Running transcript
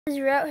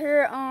We're out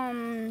here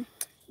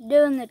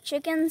doing the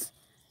chickens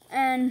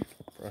and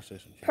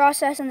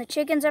processing the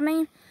chickens.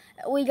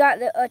 We got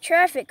a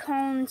traffic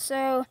cone,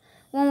 so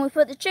when we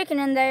put the chicken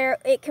in there,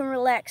 it can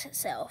relax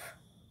itself.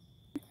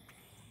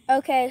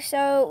 Okay,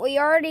 so we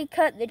already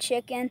cut the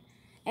chicken,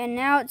 and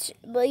now it's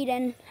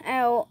bleeding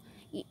out.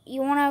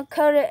 You want to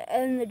cut it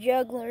in the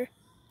jugular,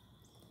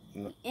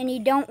 and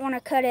you don't want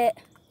to cut it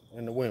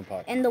in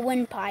the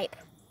windpipe.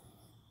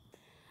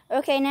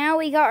 Okay, now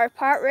we got our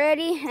pot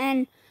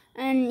ready,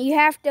 and you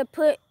have to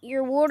put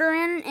your water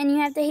in, and you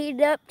have to heat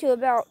it up to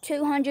about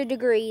 200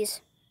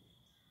 degrees.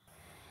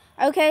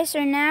 Okay,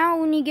 so now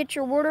when you get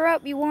your water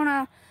up, you want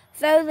to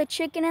throw the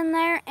chicken in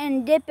there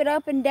and dip it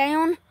up and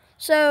down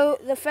so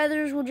the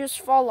feathers will just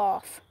fall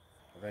off.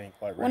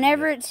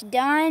 Whenever it's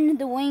done,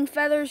 the wing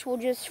feathers will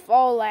just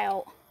fall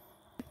out.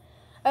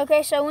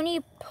 Okay, so when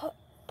you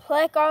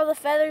pluck all the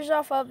feathers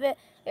off of it,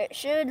 it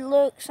should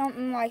look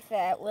something like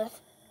that with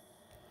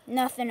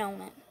nothing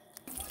on it.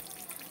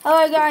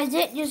 Hello guys,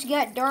 it just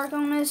got dark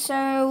on us,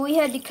 so we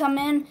had to come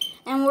in,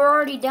 and we're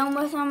already done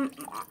with them,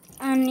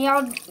 and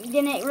y'all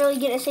didn't really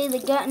get to see the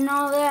gut and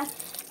all that,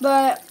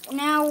 but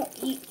now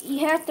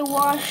you have to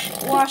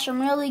wash them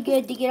really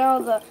good to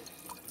get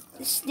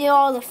steal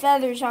all the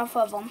feathers off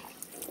of them.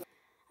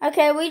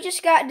 Okay, we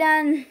just got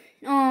done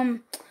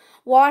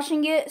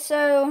washing it,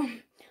 so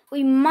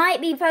we might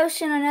be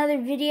posting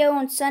another video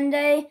on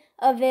Sunday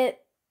of us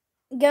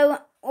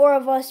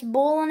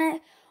boiling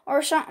it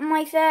or something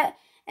like that.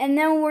 And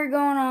then we're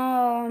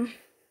gonna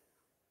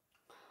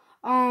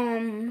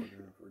and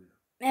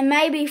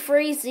maybe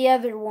freeze the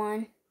other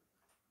one.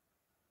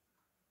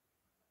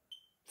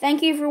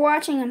 Thank you for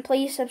watching, and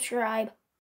please subscribe.